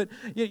prideful man, but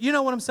you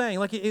know what I'm saying?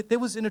 Like, there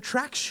was an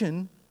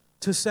attraction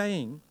to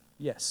saying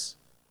yes.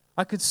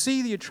 I could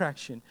see the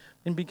attraction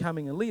in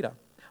becoming a leader.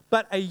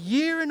 But a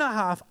year and a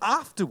half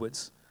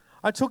afterwards,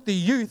 I took the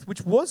youth,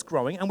 which was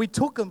growing, and we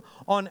took them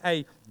on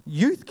a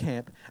youth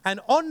camp.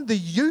 And on the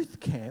youth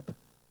camp,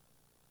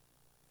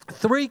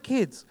 3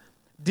 kids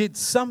did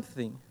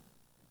something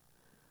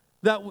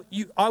that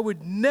I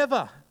would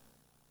never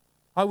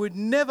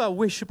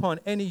wish upon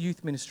any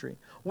youth ministry.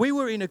 We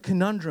were in a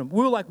conundrum.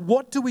 We were like,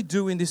 what do we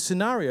do in this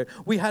scenario?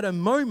 We had a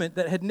moment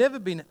that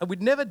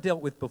we'd never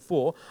dealt with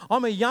before.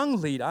 I'm a young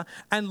leader,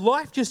 and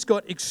life just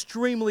got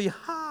extremely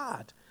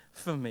hard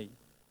for me.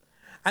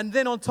 And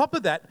then on top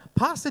of that,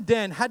 Pastor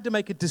Dan had to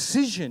make a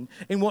decision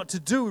in what to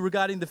do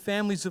regarding the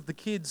families of the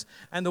kids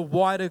and the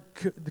wider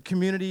the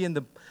community and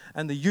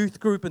the youth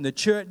group and the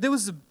church. There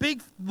was a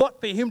big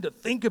lot for him to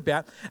think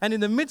about. And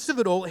in the midst of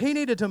it all, he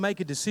needed to make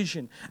a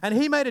decision. And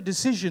he made a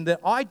decision that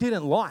I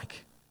didn't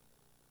like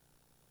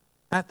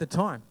at the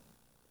time.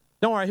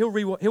 Don't worry, he'll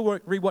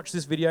rewatch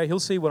this video. He'll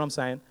see what I'm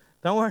saying.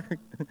 Don't worry.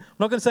 I'm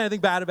not going to say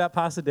anything bad about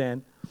Pastor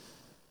Dan.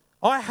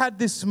 I had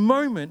this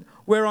moment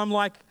where I'm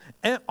like,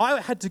 I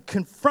had to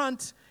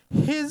confront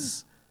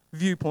his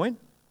viewpoint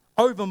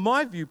over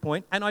my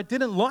viewpoint, and I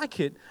didn't like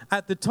it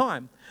at the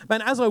time.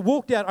 And as I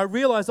walked out, I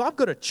realized I've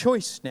got a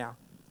choice now.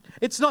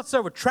 It's not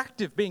so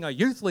attractive being a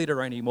youth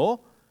leader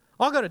anymore.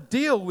 I've got to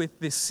deal with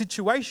this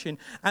situation,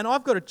 and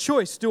I've got a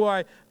choice. Do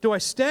I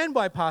stand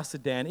by Pastor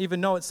Dan,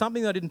 even though it's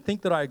something I didn't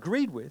think that I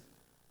agreed with?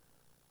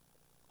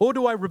 Or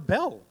do I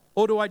rebel?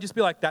 Or do I just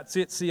be like, that's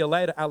it, see you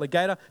later,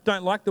 alligator,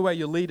 don't like the way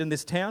you lead in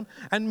this town,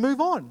 and move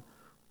on?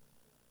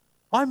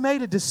 I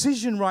made a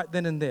decision right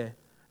then and there.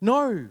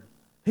 No,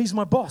 he's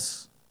my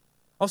boss.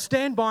 I'll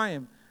stand by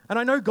him. And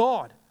I know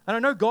God. And I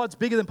know God's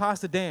bigger than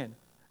Pastor Dan.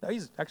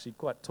 He's actually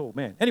quite a tall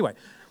man. Anyway,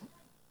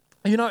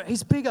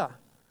 he's bigger.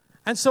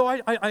 And so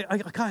I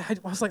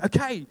was like,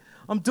 okay,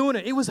 I'm doing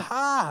it. It was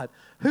hard.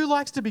 Who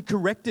likes to be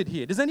corrected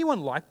here? Does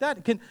anyone like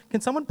that? Can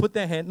someone put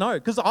their hand? No,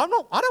 because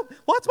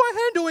what's my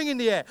hand doing in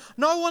the air?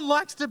 No one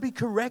likes to be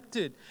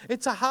corrected.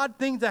 It's a hard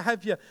thing to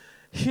have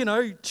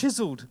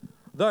chiseled.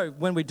 Though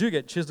when we do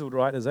get chiseled,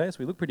 right, Isaiah,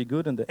 we look pretty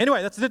good.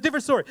 Anyway, that's a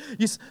different story.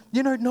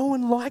 No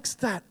one likes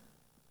that.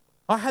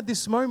 I had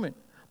this moment.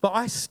 But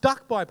I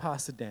stuck by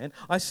Pastor Dan.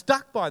 I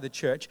stuck by the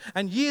church.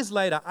 And years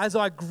later, as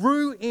I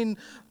grew in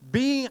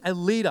being a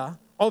leader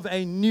of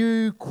a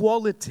new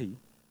quality,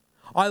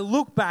 I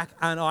look back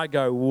and I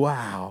go,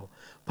 wow,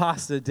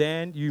 Pastor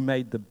Dan, you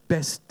made the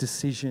best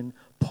decision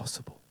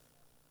possible.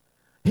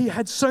 He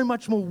had so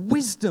much more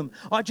wisdom.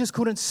 I just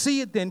couldn't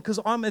see it then because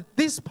I'm at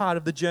this part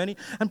of the journey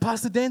and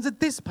Pastor Dan's at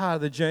this part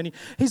of the journey.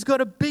 He's got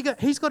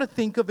to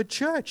think of a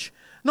church.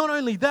 Not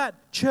only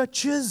that,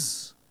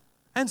 churches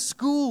and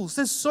schools.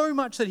 There's so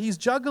much that he's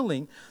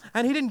juggling,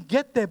 and he didn't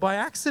get there by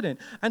accident.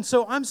 And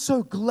so I'm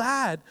so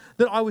glad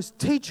that I was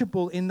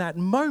teachable in that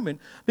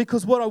moment,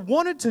 because what I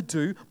wanted to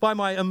do by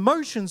my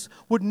emotions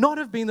would not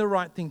have been the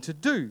right thing to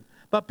do.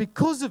 But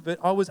because of it,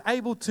 I was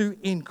able to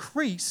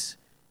increase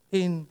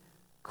in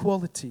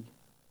quality.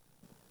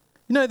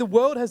 The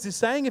world has this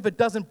saying, if it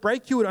doesn't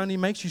break you, it only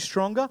makes you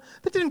stronger.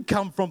 That didn't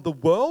come from the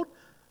world.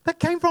 That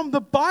came from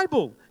the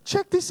Bible.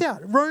 Check this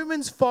out.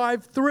 Romans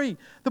 5:3.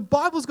 The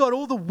Bible's got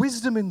all the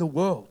wisdom in the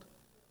world.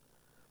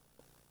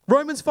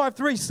 Romans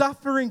 5:3.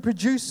 Suffering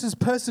produces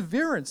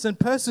perseverance, and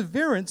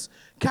perseverance,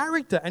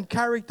 character, and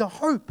character,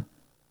 hope.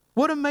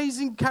 What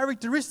amazing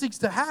characteristics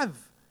to have.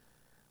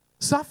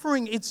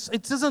 Suffering, it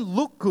doesn't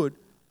look good.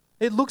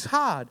 It looks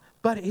hard,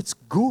 but it's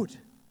good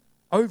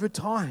over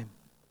time.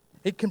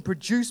 It can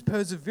produce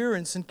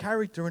perseverance and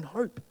character and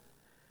hope.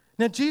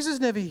 Now, Jesus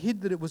never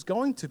hid that it was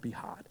going to be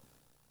hard.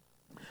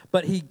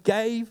 But he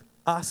gave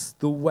us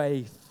the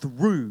way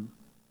through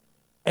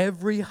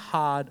every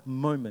hard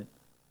moment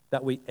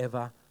that we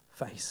ever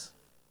face.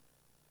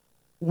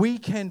 We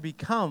can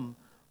become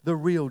the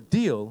real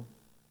deal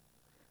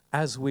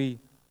as we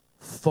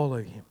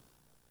follow him.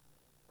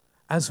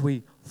 As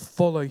we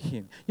follow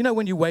him.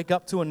 When you wake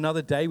up to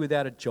another day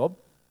without a job,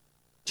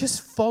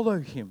 just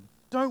follow him.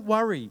 Don't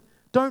worry.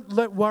 Don't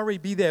let worry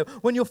be there.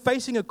 When you're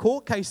facing a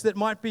court case that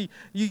might be,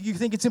 you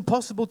think it's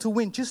impossible to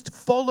win, just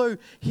follow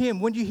him.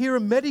 When you hear a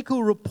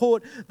medical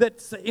report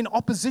that's in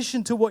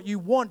opposition to what you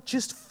want,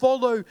 just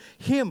follow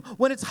him.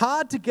 When it's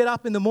hard to get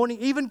up in the morning,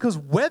 even because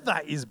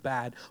weather is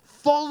bad,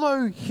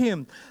 follow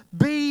him.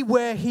 Be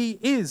where he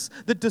is.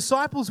 The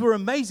disciples were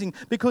amazing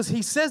because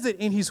he says it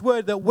in his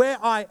word that where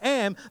I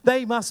am,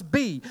 they must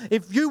be.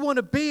 If you want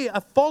to be a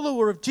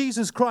follower of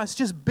Jesus Christ,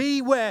 just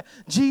be where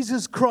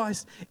Jesus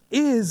Christ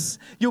is.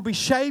 You'll be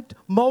shaped,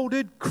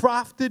 molded,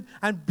 crafted,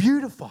 and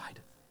beautified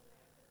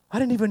I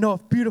don't even know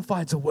if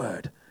beautified's a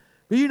word,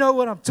 but you know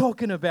what I'm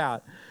talking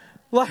about.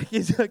 Like,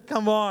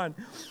 come on.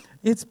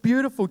 It's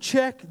beautiful.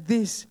 Check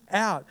this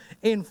out.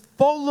 In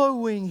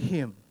following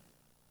him,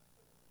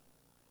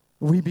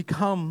 we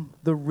become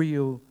the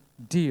real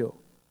deal.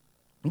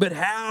 But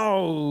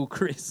how,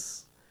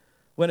 Chris,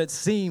 when it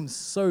seems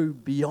so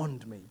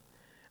beyond me?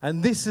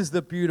 And this is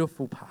the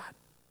beautiful part.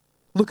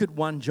 Look at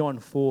 1 John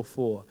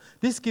 4:4.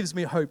 This gives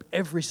me hope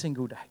every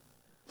single day.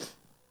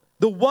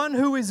 The one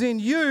who is in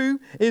you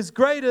is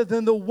greater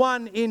than the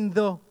one in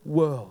the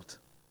world.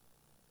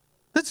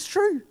 That's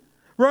true.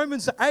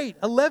 Romans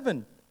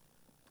 8:11.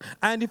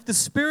 And if the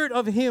spirit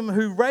of him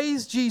who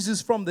raised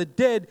Jesus from the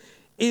dead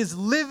is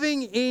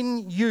living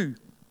in you.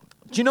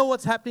 Do you know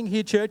what's happening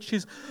here, church?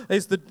 Is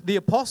the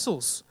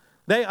apostles.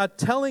 They are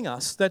telling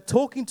us, they're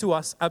talking to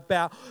us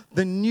about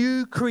the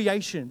new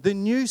creation, the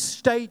new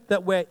state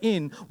that we're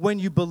in when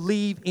you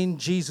believe in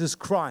Jesus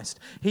Christ.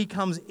 He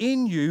comes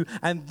in you,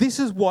 and this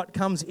is what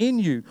comes in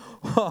you.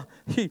 Oh,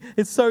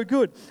 it's so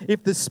good.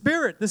 If the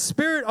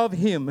spirit of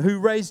him who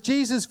raised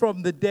Jesus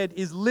from the dead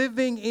is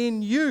living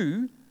in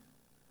you,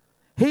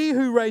 he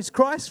who raised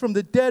Christ from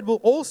the dead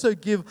will also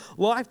give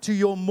life to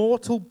your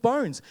mortal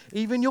bones.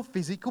 Even your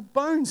physical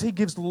bones he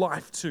gives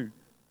life to.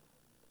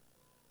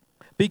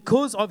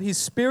 Because of his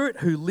spirit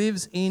who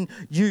lives in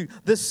you.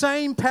 The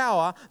same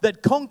power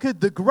that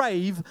conquered the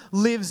grave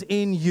lives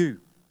in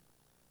you.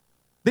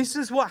 This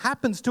is what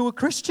happens to a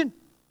Christian.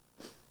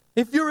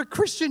 If you're a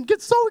Christian,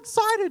 get so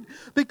excited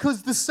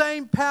because the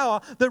same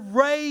power that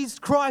raised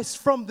Christ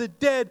from the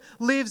dead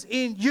lives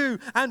in you.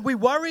 And we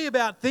worry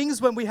about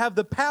things when we have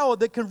the power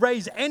that can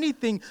raise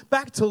anything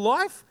back to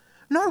life.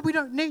 No, we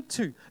don't need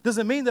to.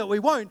 Doesn't mean that we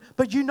won't,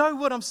 but you know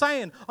what I'm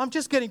saying. I'm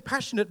just getting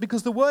passionate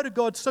because the Word of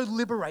God's so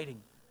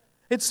liberating.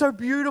 It's so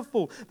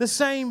beautiful. The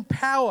same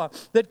power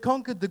that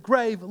conquered the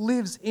grave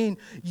lives in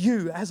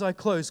you. As I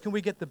close, can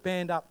we get the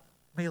band up,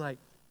 Melee?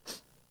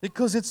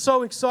 Because it's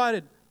so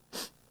excited.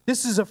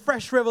 This is a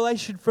fresh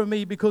revelation for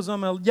me because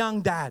I'm a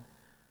young dad.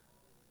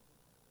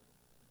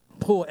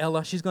 Poor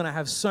Ella, she's going to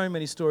have so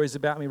many stories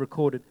about me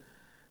recorded,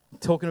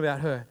 talking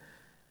about her.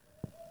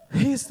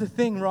 Here's the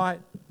thing,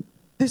 right?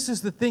 This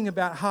is the thing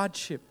about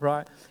hardship,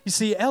 right? You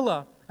see,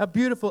 Ella, our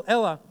beautiful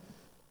Ella,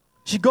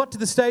 she got to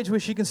the stage where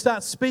she can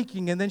start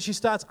speaking and then she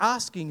starts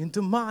asking and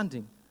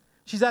demanding.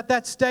 She's at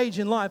that stage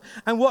in life.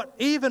 And what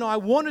Eve and I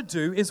want to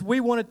do is we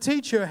want to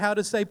teach her how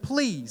to say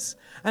please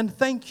and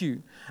thank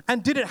you.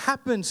 And did it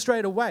happen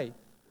straight away?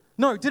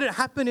 No. Did it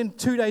happen in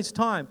 2 days'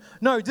 time?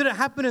 No. Did it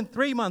happen in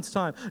 3 months'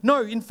 time?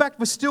 No. In fact,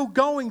 we're still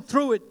going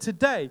through it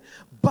today.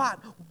 But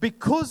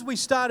because we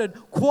started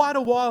quite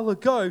a while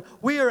ago,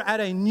 we are at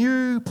a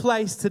new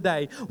place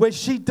today where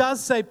she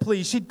does say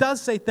please, she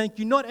does say thank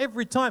you, not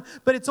every time,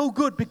 but it's all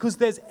good because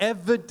there's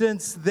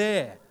evidence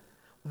there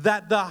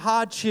that the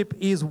hardship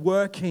is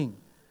working.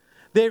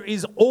 There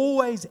is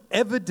always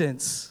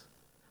evidence.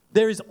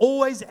 There is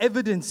always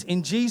evidence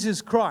in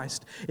Jesus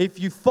Christ. If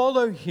you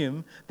follow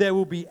him, there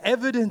will be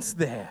evidence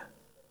there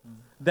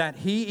that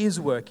he is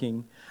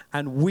working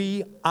and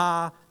we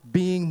are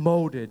being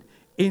molded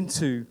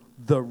into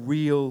the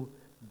real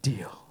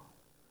deal.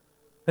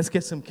 Let's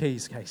get some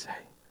keys, Casey.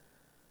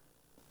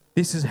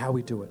 This is how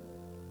we do it.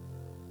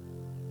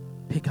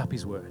 Pick up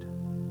his word.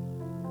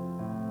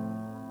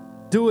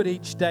 Do it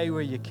each day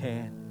where you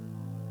can.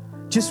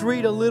 Just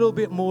read a little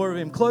bit more of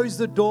him. Close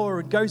the door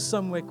and go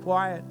somewhere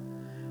quiet.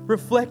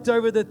 Reflect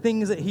over the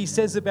things that he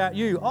says about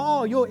you.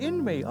 Oh, you're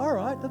in me. All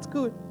right, that's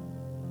good.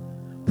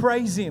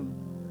 Praise him.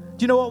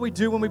 Do you know what we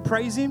do when we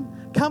praise him?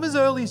 Come as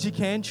early as you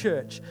can,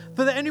 church.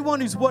 For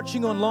anyone who's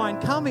watching online,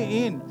 come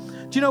in.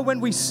 Do you know when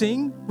we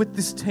sing with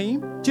this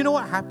team, do you know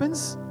what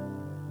happens?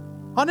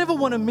 I never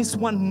want to miss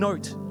one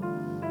note.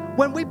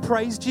 When we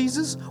praise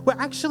Jesus, we're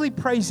actually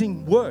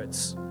praising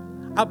words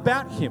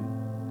about him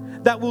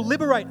that will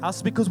liberate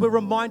us because we're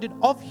reminded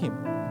of him.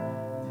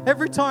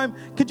 Every time,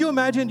 could you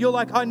imagine you're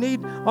like, I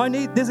need,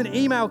 there's an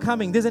email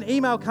coming, there's an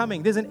email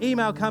coming, there's an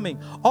email coming.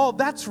 Oh,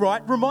 that's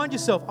right. Remind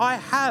yourself, I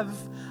have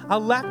a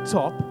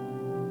laptop.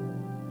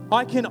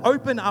 I can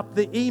open up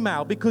the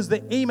email because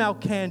the email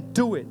can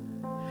do it.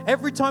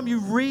 Every time you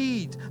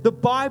read the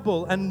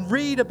Bible and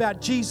read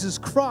about Jesus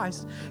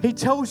Christ, he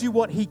tells you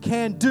what he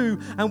can do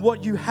and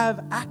what you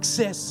have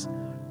access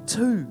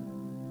to.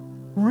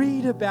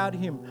 Read about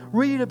him.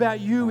 Read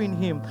about you in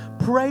him.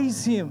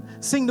 Praise him.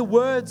 Sing the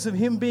words of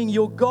him being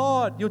your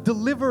God, your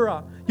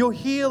deliverer, your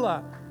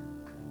healer,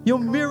 your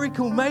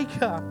miracle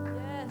maker.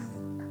 Yes.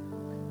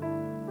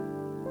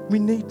 We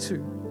need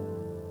to.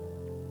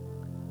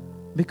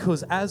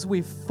 Because as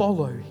we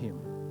follow him,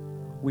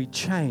 we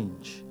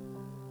change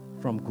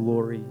from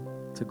glory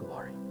to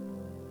glory.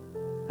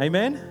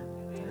 Amen?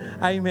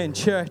 Amen,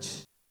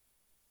 church.